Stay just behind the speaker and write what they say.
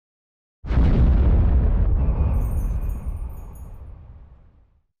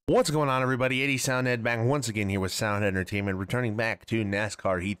What's going on, everybody? 80 Soundhead back once again here with Soundhead Entertainment, returning back to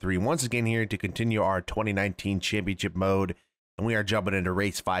NASCAR Heat 3 once again here to continue our 2019 championship mode. And we are jumping into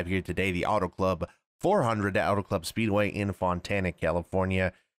race 5 here today, the Auto Club 400 at Auto Club Speedway in Fontana,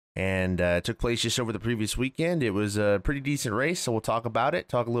 California. And it took place just over the previous weekend. It was a pretty decent race, so we'll talk about it,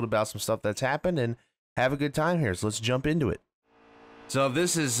 talk a little about some stuff that's happened, and have a good time here. So let's jump into it. So if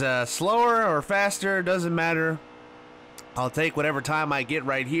this is slower or faster, doesn't matter. I'll take whatever time I get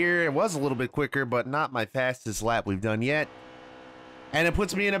right here. It was a little bit quicker, but not my fastest lap we've done yet. And it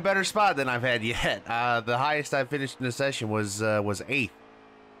puts me in a better spot than I've had yet. The highest I finished in the session was 8th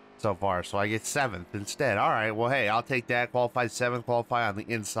so far, so I get 7th instead. All right, well, hey, I'll take that. Qualified 7th, qualify on the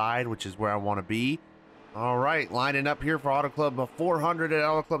inside, which is where I want to be. All right, lining up here for Auto Club 400 at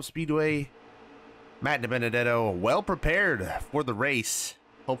Auto Club Speedway. Matt DiBenedetto, well prepared for the race.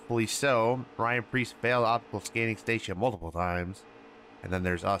 Hopefully so. Ryan Priest failed optical scanning station multiple times. And then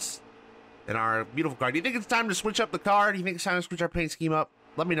there's us in our beautiful car. Do you think it's time to switch up the car? Do you think it's time to switch our paint scheme up?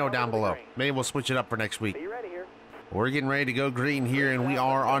 Let me know down below. Maybe we'll switch it up for next week. We're getting ready to go green here, and we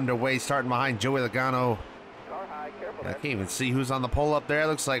are underway, starting behind Joey Logano. I can't even see who's on the pole up there.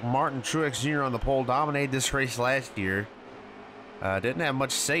 Looks like Martin Truex Jr. on the pole. Dominated this race last year. Didn't have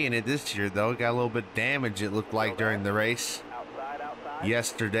much say in it this year, though. Got a little bit damaged, it looked like, during the race.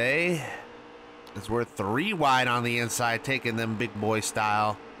 Yesterday, it's worth 3 wide on the inside, taking them big boy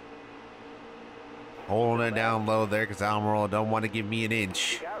style. Holding it down low there because Almirola don't want to give me an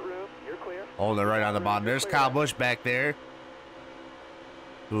inch. Holding it right on the bottom. There's Kyle Busch back there,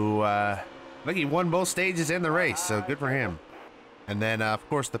 who, I think he won both stages in the race, so good for him. And then, of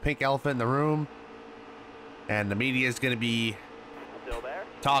course, the pink elephant in the room. And the media is going to be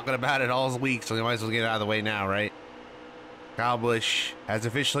talking about it all week, so you might as well get it out of the way now, right? Kyle Busch has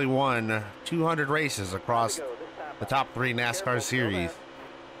officially won 200 races across the top 3 NASCAR series.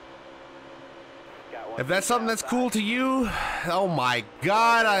 If that's something that's cool to you, oh my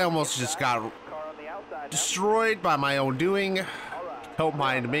God, I almost just got destroyed by my own doing. Don't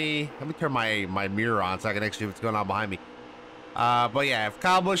mind me. Let me turn my mirror on so I can actually see what's going on behind me. But yeah, if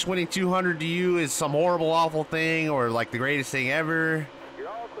Kyle Busch winning 200 to you is some horrible, awful thing or like the greatest thing ever,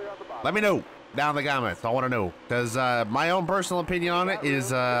 let me know down in the comments. I want to know, because my own personal opinion on it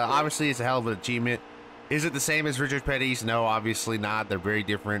is obviously it's a hell of an achievement. Is it the same as Richard Petty's? No, obviously not. They're very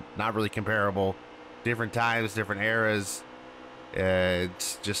different, not really comparable. Different times, different eras.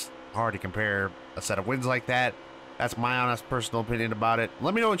 It's just hard to compare a set of wins like that. That's my honest personal opinion about it.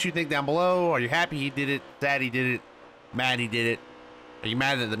 Let me know what you think down below. Are you happy he did it? Sad he did it? Mad he did it? Are you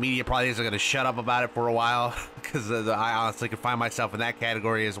mad that the media probably isn't going to shut up about it for a while? Because I honestly could find myself in that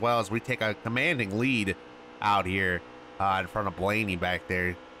category as well, as we take a commanding lead out here in front of Blaney back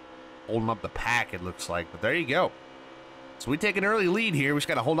there. Holding up the pack, it looks like. But there you go. So we take an early lead here. We just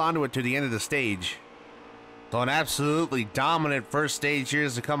got to hold on to it to the end of the stage. So an absolutely dominant first stage here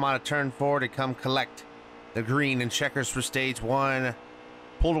is to come out of turn 4 to come collect the green and checkers for stage 1.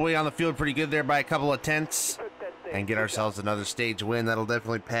 Pulled away on the field pretty good there by a couple of tenths. And get ourselves another stage win. That'll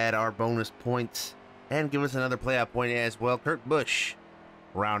definitely pad our bonus points and give us another playoff point as well. Kurt Busch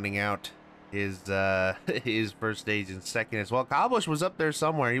rounding out his his first stage in second as well. Kyle Busch was up there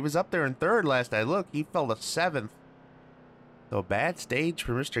somewhere. He was up there in 3rd last I looked. He fell to 7th. So bad stage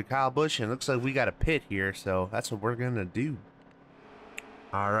for Mr. Kyle Busch, and it looks like we got a pit here, so that's what we're gonna do.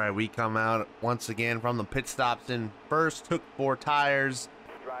 All right, we come out once again from the pit stops in first. Took 4 tires,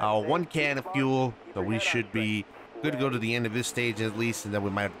 1 can of fuel, so we should be good to go to the end of this stage at least, and then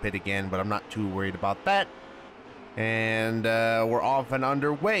we might have to pit again, but I'm not too worried about that. And we're off and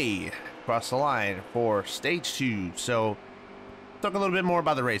underway across the line for stage 2. So talk a little bit more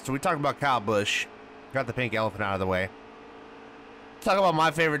about the race. So we talked about Kyle Busch, got the pink elephant out of the way. Talk about my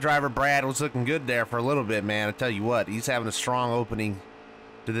favorite driver, Brad. Was looking good there for a little bit, man. I tell you what, he's having a strong opening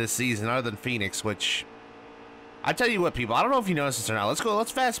to this season, other than Phoenix, which I tell you what, people, I don't know if you noticed this or not.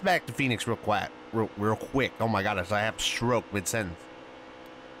 Let's fast back to Phoenix real quick. Oh my God, I have a stroke mid-sentence.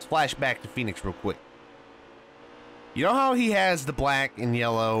 Let's flash back to Phoenix real quick. You know how he has the black and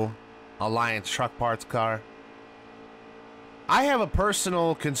yellow Alliance truck parts car? I have a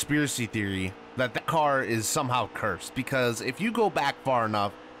personal conspiracy theory that the car is somehow cursed, because if you go back far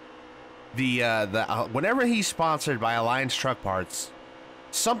enough, whenever he's sponsored by Alliance Truck Parts,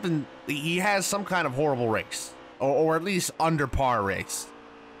 he has some kind of horrible race. Or at least under par race.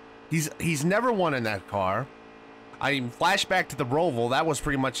 He's never won in that car. I mean, flashback to the Roval, that was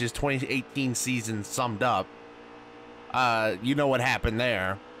pretty much his 2018 season summed up. You know what happened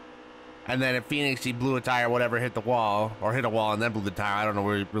there. And then at Phoenix, he blew a tire, whatever, hit the wall, or hit a wall and then blew the tire. I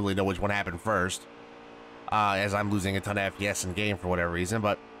don't really know which one happened first. As I'm losing a ton of FPS in game for whatever reason,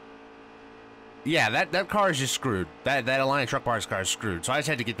 but yeah, that car is just screwed. That Alliance Truck Bars car is screwed. So I just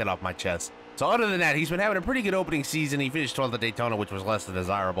had to get that off my chest. So other than that, he's been having a pretty good opening season. He finished 12th at Daytona, which was less than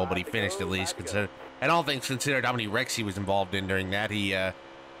desirable, but he finished at least. And all things considered, how many wrecks he was involved in during that, he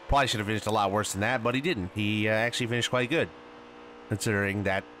probably should have finished a lot worse than that, but he didn't. He actually finished quite good, considering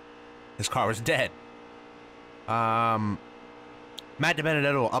that his car was dead. Matt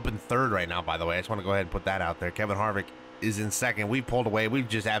DiBenedetto up in third right now, by the way. I just want to go ahead and put that out there. Kevin Harvick is in second. We pulled away. We've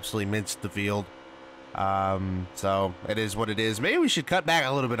just absolutely minced the field. So it is what it is. Maybe we should cut back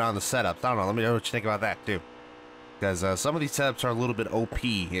a little bit on the setups. I don't know. Let me know what you think about that too, because some of these setups are a little bit OP,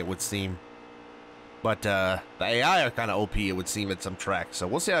 it would seem. But the AI are kind of OP, it would seem, at some tracks. So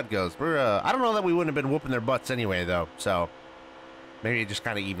we'll see how it goes. I don't know that we wouldn't have been whooping their butts anyway, though. So maybe it just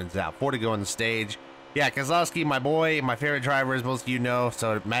kind of evens out. 4 to go on the stage. Yeah, Kozlowski, my boy, my favorite driver, as most of you know.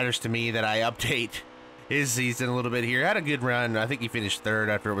 So it matters to me that I update his season a little bit here. Had a good run. I think he finished third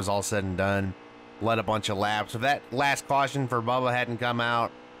after it was all said and done. Led a bunch of laps. If that last caution for Bubba hadn't come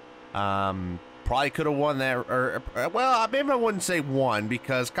out, probably could have won that. Well, maybe I wouldn't say won,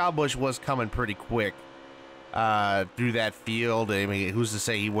 because Kyle Busch was coming pretty quick through that field. I mean, who's to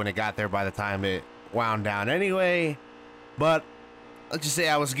say he wouldn't have got there by the time it wound down anyway? But let's just say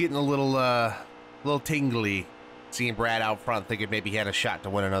I was getting a little tingly seeing Brad out front, thinking maybe he had a shot to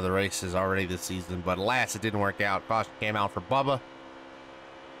win another races already this season. But alas, it didn't work out. Caution came out for Bubba.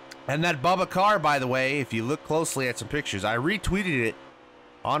 And that Bubba car, by the way, if you look closely at some pictures, I retweeted it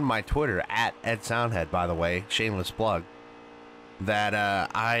on my Twitter, at Ed Soundhead, by the way, shameless plug, that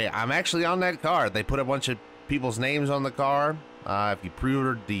I'm actually on that car. They put a bunch of people's names on the car. If you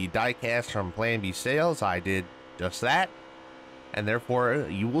pre-ordered the diecast from Plan B Sales, I did just that. And therefore,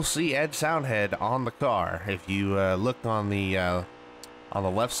 you will see Ed Soundhead on the car. If you look on the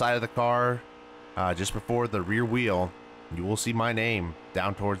left side of the car, just before the rear wheel, you will see my name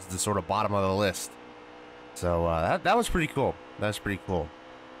down towards the sort of bottom of the list. So that was pretty cool. That's pretty cool.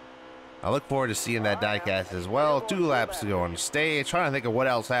 I look forward to seeing that diecast as well. 2 laps to go on the stage. Trying to think of what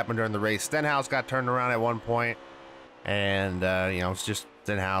else happened during the race. Stenhouse got turned around at one point, and you know, it's just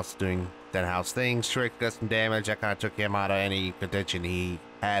Stenhouse doing Stenhouse things. Trick got some damage. That kind of took him out of any contention he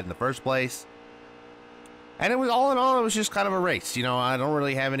had in the first place. And it was, all in all, it was just kind of a race. You know, I don't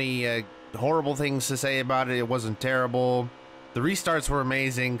really have any horrible things to say about it. It wasn't terrible. The restarts were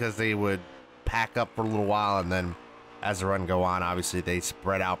amazing because they would pack up for a little while, and then as the run go on, obviously they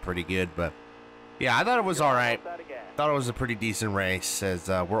spread out pretty good. But yeah, I thought it was all right. Thought it was a pretty decent race, as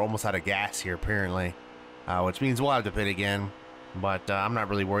we're almost out of gas here apparently, which means we'll have to pit again. But I'm not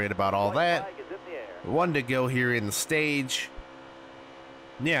really worried about all that. 1 to go here in the stage.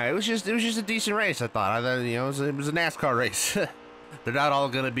 Yeah, it was just a decent race. I thought, you know, it was a NASCAR race. They're not all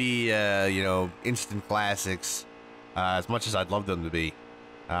gonna be you know, instant classics, as much as I'd love them to be.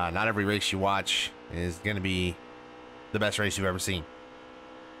 Not every race you watch is gonna be the best race you've ever seen.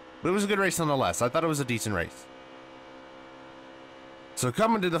 But it was a good race nonetheless. I thought it was a decent race. So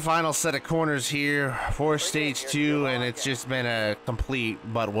coming to the final set of corners here for stage 2, and it's just been a complete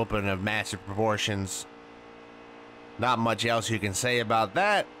butt whooping of massive proportions. Not much else you can say about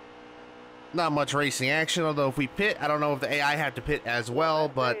that. Not much racing action, although if we pit, I don't know if the AI have to pit as well,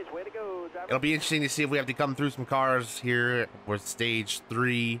 but it'll be interesting to see if we have to come through some cars here with stage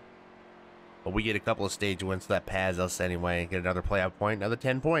 3. But we get a couple of stage wins, so that pads us anyway. Get another playoff point, another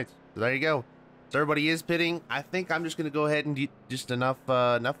 10 points. So there you go. So everybody is pitting. I think I'm just going to go ahead and get just enough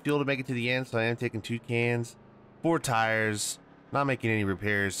fuel to make it to the end. So I am taking 2 cans, 4 tires, not making any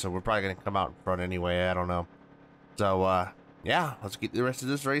repairs. So we're probably going to come out in front anyway. I don't know. So, yeah, let's get the rest of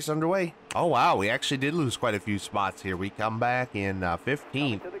this race underway. Oh, wow, we actually did lose quite a few spots here. We come back in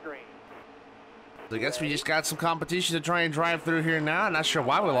 15th. So I guess we just got some competition to try and drive through here now. Not sure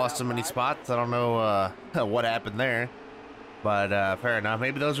why we lost so many spots. I don't know what happened there. But fair enough.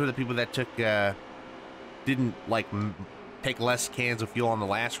 Maybe those were the people that took, didn't, like, take less cans of fuel on the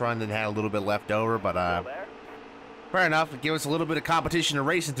last run and had a little bit left over. But fair enough. Give us a little bit of competition to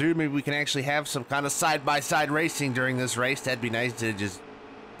racing through. Maybe we can actually have some kind of side-by-side racing during this race. That'd be nice, to just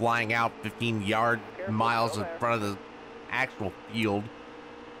flying out 15 miles in front of the actual field.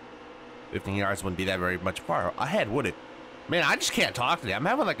 15 yards wouldn't be that very much far ahead, would it? Man, I just can't talk today. I'm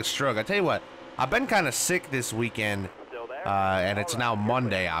having like a stroke. I tell you what, I've been kind of sick this weekend, and it's now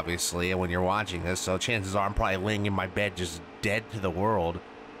Monday, obviously, when you're watching this, so chances are I'm probably laying in my bed just dead to the world.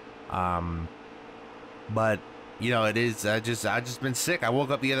 But you know, it is, I just been sick. I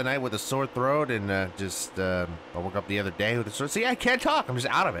woke up the other night with a sore throat, and I woke up the other day with a sore. See, I can't talk. I'm just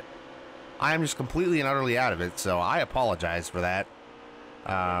out of it. I am just completely and utterly out of it. So I apologize for that.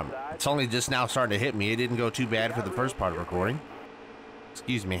 It's only just now starting to hit me. It didn't go too bad for the first part of recording.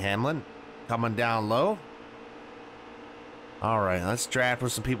 Excuse me, Hamlin. coming down low. All right, let's draft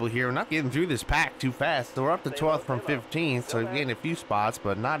with some people here. We're not getting through this pack too fast. So we're up to 12th from 15th, so we've gained a few spots,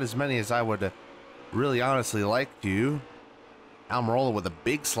 but not as many as I would really honestly like to. I'm rolling with a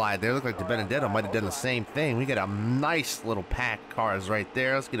big slide there. Look like the Benedetto might have done the same thing. We got a nice little pack of cars right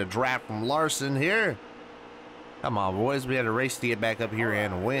there. Let's get a draft from Larson here. Come on, boys. We had a race to get back up here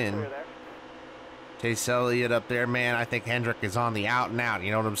and win. Chase Elliott up there, man. I think Hendrick is on the out and out.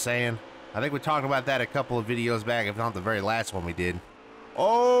 You know what I'm saying? I think we talked about that a couple of videos back, if not the very last one we did.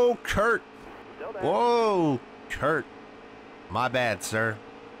 Oh, Kurt. Whoa, Kurt. My bad, sir.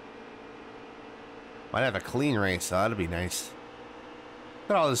 Might have a clean race, so that'd be nice.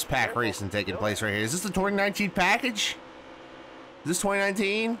 Look at all this pack racing taking place right here. Is this the 2019 package? Is this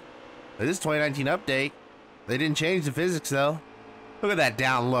 2019? This is 2019 update. They didn't change the physics, though. Look at that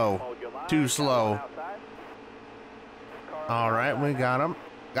down low. Too slow. All right, we got him.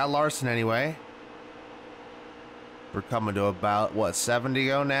 Got Larson anyway. We're coming to about, what, 7 to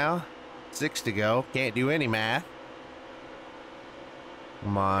go now? 6 to go. Can't do any math.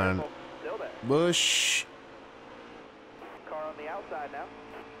 Come on. Busch.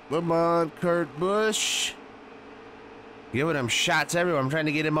 Come on, Kurt Busch. Giving him shots everywhere. I'm trying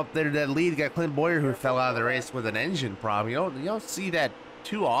to get him up there to that lead. Got Clint Boyer who fell out of the race with an engine problem. You don't see that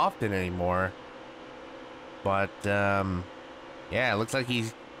too often anymore. But, yeah, it looks like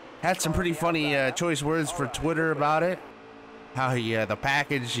he's had some pretty funny choice words for Twitter about it. How he, the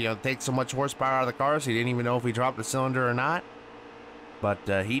package, takes so much horsepower out of the car, so he didn't even know if he dropped a cylinder or not.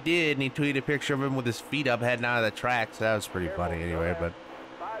 But he did, and he tweeted a picture of him with his feet up heading out of the track, so that was pretty funny anyway. But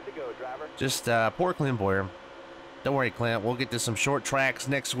just poor Clint Boyer. Don't worry, Clint. We'll get to some short tracks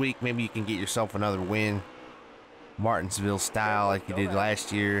next week. Maybe you can get yourself another win. Martinsville style like you did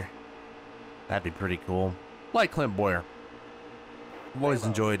last year. That'd be pretty cool. Like Clint Boyer. I've always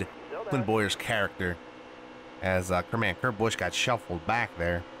enjoyed Clint Boyer's character. As Kurt Busch got shuffled back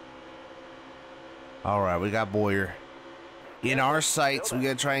there. Alright, we got Boyer in our sights. We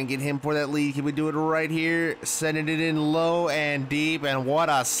gotta try and get him for that lead. Can we do it right here? Sending it in low and deep. And what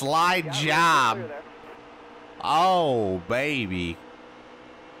a slide job. Oh, baby.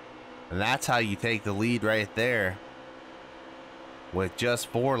 And that's how you take the lead right there. With just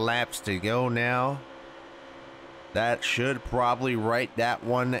 4 laps to go now. That should probably write that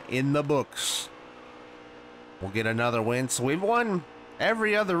one in the books. We'll get another win. So we've won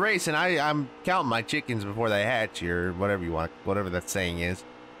every other race, and I'm counting my chickens before they hatch, or whatever you want, whatever that saying is.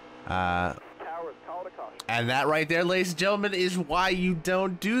 And that right there, ladies and gentlemen, is why you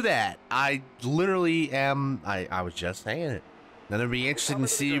don't do that. I literally am. I was just saying it. Then it'll be interesting to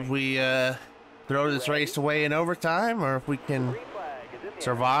see if we throw this race away in overtime, or if we can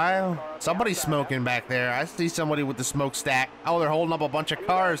survive. Somebody's smoking back there. I see somebody with the smokestack. Oh, they're holding up a bunch of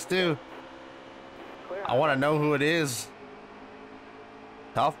cars too. I want to know who it is.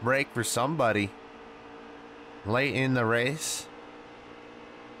 Tough break for somebody late in the race.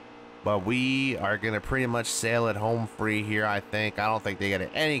 But we are going to pretty much sail it home free here, I think. I don't think they got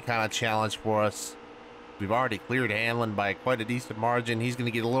any kind of challenge for us. We've already cleared Hamlin by quite a decent margin. He's going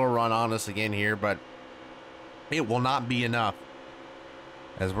to get a little run on us again here, but it will not be enough.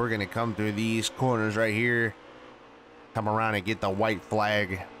 As we're going to come through these corners right here. Come around and get the white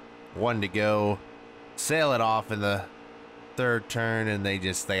flag. 1 to go. Sail it off in the 3rd turn, and they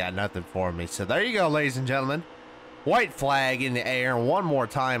got nothing for me. So there you go, ladies and gentlemen. White flag in the air 1 more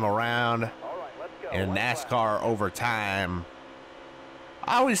time around. In NASCAR overtime.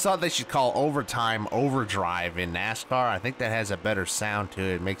 I always thought they should call overtime overdrive in NASCAR. I think that has a better sound to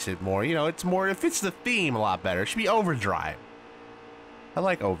it. It makes it more, it's more, it fits the theme a lot better. It should be overdrive. I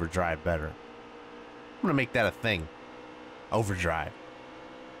like overdrive better. I'm gonna make that a thing. Overdrive.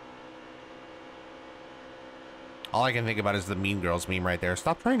 All I can think about is the Mean Girls meme right there.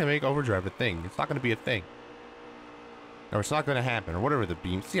 Stop trying to make overdrive a thing. It's not gonna be a thing. Or it's not gonna happen, or whatever the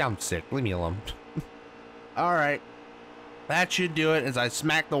beam. See, I'm sick. Leave me alone. Alright. That should do it as I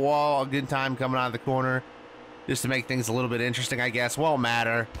smack the wall. A good time coming out of the corner. Just to make things a little bit interesting, I guess. Won't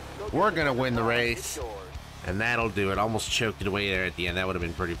matter. We're gonna win the race. And that'll do it. Almost choked it away there at the end. That would have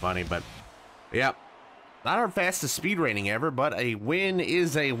been pretty funny, but yep. Not our fastest speed rating ever, but a win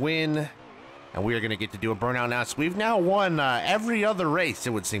is a win. And we are going to get to do a burnout now. So we've now won every other race, it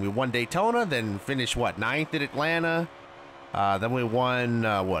would seem. We won Daytona, then finished, what, 9th at Atlanta? Then we won,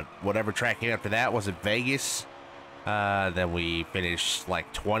 whatever track came after that. Was it Vegas? Then we finished,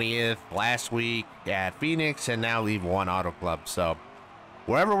 like, 20th last week at Phoenix, and now we've won Auto Club. So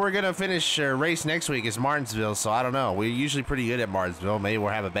wherever we're going to finish race next week is Martinsville, so I don't know. We're usually pretty good at Martinsville. Maybe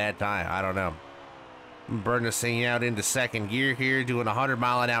we'll have a bad time. I don't know. Burn this thing out into second gear here, doing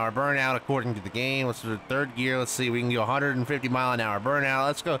 100-mile-an-hour burnout according to the game. Let's do third gear. Let's see, we can do 150-mile-an-hour burnout.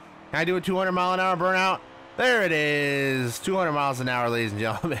 Let's go. Can I do a 200-mile-an-hour burnout? There it is. 200 miles an hour, ladies and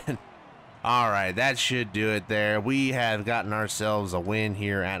gentlemen. All right, that should do it there. We have gotten ourselves a win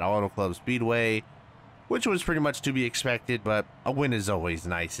here at Auto Club Speedway, which was pretty much to be expected, but a win is always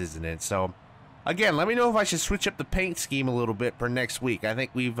nice, isn't it? So, again, let me know if I should switch up the paint scheme a little bit for next week. I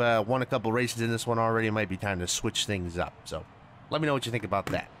think we've won a couple races in this one already. It might be time to switch things up. So, let me know what you think about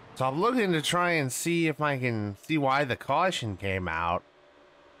that. So, I'm looking to try and see if I can see why the caution came out.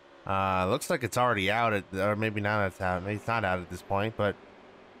 Looks like it's already out, or maybe not. It's out. Maybe it's not out at this point, but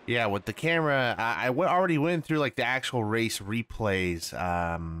yeah, with the camera, I already went through like the actual race replays,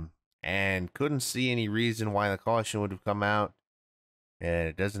 and couldn't see any reason why the caution would have come out. And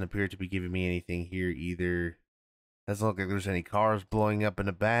it doesn't appear to be giving me anything here either. Doesn't look like there's any cars blowing up in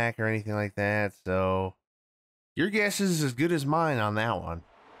the back or anything like that. So your guess is as good as mine on that one.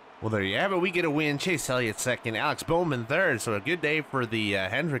 Well, there you have it. We get a win. Chase Elliott second, Alex Bowman third. So a good day for the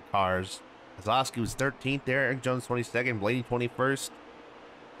Hendrick cars. Kozlowski was 13th there, Eric Jones 22nd, Blaney 21st.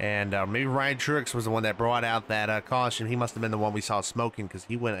 And maybe Ryan Truex was the one that brought out that caution. He must have been the one we saw smoking because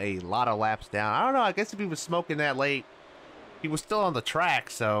he went a lot of laps down. I don't know. I guess if he was smoking that late, he was still on the track.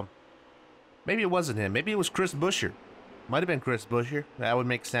 So maybe it wasn't him. Maybe it was Chris Buescher. Might have been Chris Buescher. That would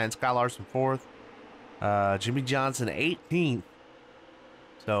make sense. Kyle Larson 4th. Jimmy Johnson 18th.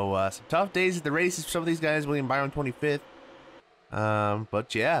 So, some tough days at the races for some of these guys. William Byron 25th.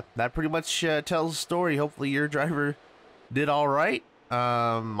 But yeah, that pretty much tells the story. Hopefully your driver did all right.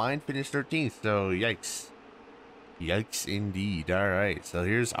 Mine finished 13th, so yikes. Yikes indeed. All right, so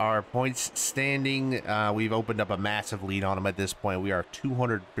here's our points standing. We've opened up a massive lead on them at this point. We are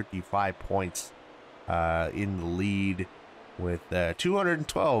 255 points in the lead, with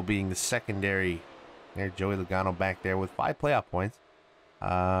 212 being the secondary. There's Joey Logano back there with 5 playoff points.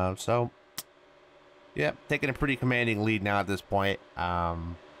 So, yeah, taking a pretty commanding lead now at this point.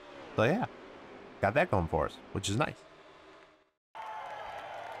 So, yeah, got that going for us, which is nice.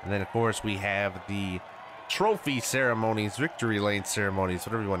 And then, of course, we have the trophy ceremonies, victory lane ceremonies,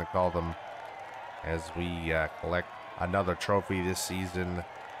 whatever you want to call them, as we collect another trophy this season.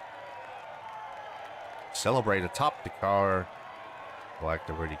 Celebrate atop the car,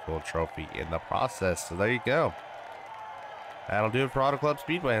 collect a pretty cool trophy in the process. So, there you go. That'll do it for Auto Club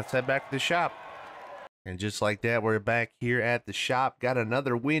Speedway. Let's head back to the shop. And just like that, we're back here at the shop. Got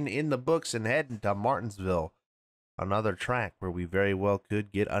another win in the books and heading to Martinsville. Another track where we very well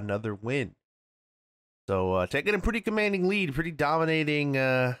could get another win. So taking a pretty commanding lead, pretty dominating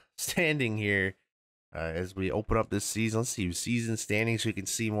standing here as we open up this season. Let's see season standings so you can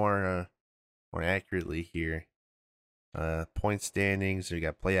see more accurately here. Point standings. So you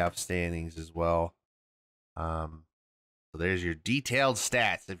got playoff standings as well. So there's your detailed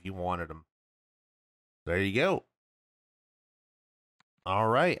stats if you wanted them. There you go. All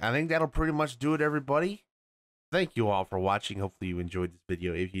right. I think that'll pretty much do it, everybody. Thank you all for watching. Hopefully you enjoyed this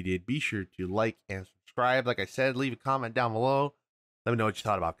video. If you did, be sure to like and subscribe. Like I said, leave a comment down below. Let me know what you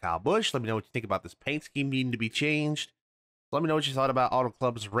thought about Kyle Busch. Let me know what you think about this paint scheme needing to be changed. Let me know what you thought about Auto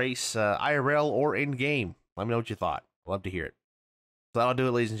Club's race, IRL or in-game. Let me know what you thought. I'd love to hear it. So that'll do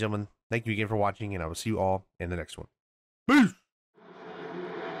it, ladies and gentlemen. Thank you again for watching, and I will see you all in the next one. Peace!